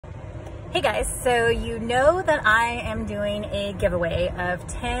Hey guys, so you know that I am doing a giveaway of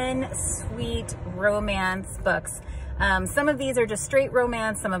 10 sweet romance books. Some of these are just straight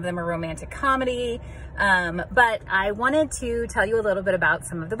romance, some of them are romantic comedy, but I wanted to tell you a little bit about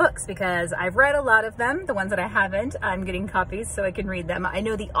some of the books because I've read a lot of them. The ones that I haven't, I'm getting copies so I can read them. I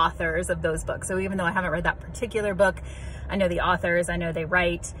know the authors of those books, so even though I haven't read that particular book, I know the authors, I know they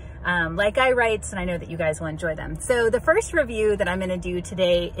write like I write, and I know that you guys will enjoy them. So the first review that I'm going to do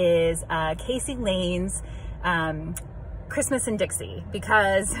today is Casey Lane's Christmas and Dixie,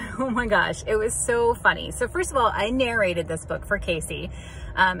 because oh my gosh, it was so funny. So first of all, I narrated this book for Casey,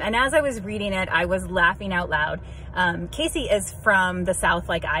 and as I was reading it, I was laughing out loud. Casey is from the South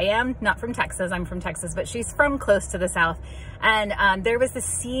like I am, not from Texas. I'm from Texas, but she's from close to the South. And there was this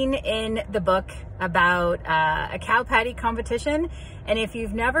scene in the book about a cow patty competition. And if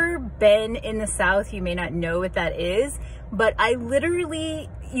you've never been in the South, you may not know what that is. But I literally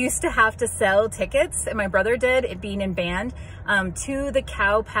used to have to sell tickets, and my brother did, it being in band, to the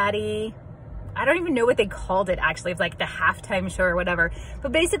cow patty. I don't even know what they called it actually. It's like the halftime show or whatever.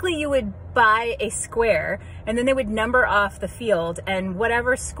 But basically you would buy a square and then they would number off the field, and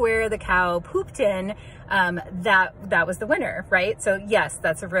whatever square the cow pooped in, that was the winner, right? So yes,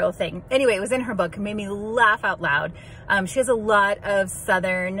 that's a real thing. Anyway, it was in her book. It made me laugh out loud. She has a lot of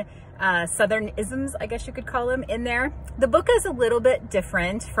Southern isms, I guess you could call them, in there. The book is a little bit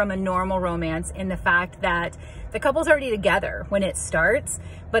different from a normal romance in the fact that the couple's already together when it starts,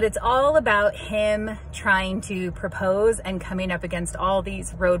 but it's all about him trying to propose and coming up against all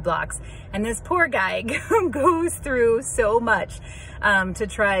these roadblocks. And this poor guy goes through so much to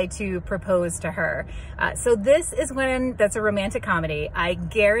try to propose to her. So this is one that's a romantic comedy. I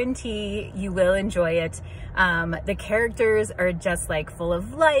guarantee you will enjoy it. The characters are just like full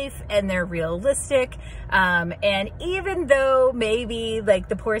of life and they're realistic. And even though maybe like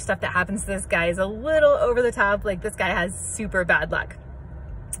the poor stuff that happens to this guy is a little over the top, like this guy has super bad luck,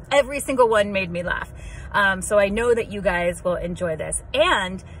 every single one made me laugh. So I know that you guys will enjoy this.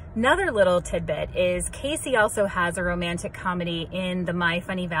 And another little tidbit is Casey also has a romantic comedy in the My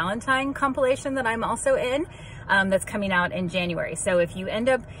Funny Valentine compilation that I'm also in, that's coming out in January. So if you end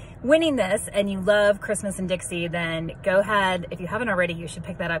up winning this and you love Christmas and Dixie, then go ahead. If you haven't already, you should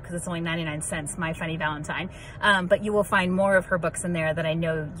pick that up because it's only 99 cents, My Funny Valentine. But you will find more of her books in there that I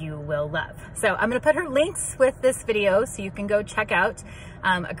know you will love. So I'm going to put her links with this video so you can go check out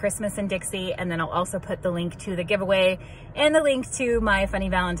A Christmas and Dixie, and then I'll also put the link to the giveaway and the link to My Funny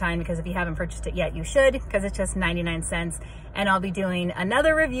Valentine, because if you haven't purchased it yet, you should, because it's just 99 cents. And I'll be doing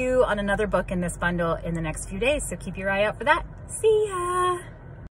another review on another book in this bundle in the next few days, so keep your eye out for that. See ya!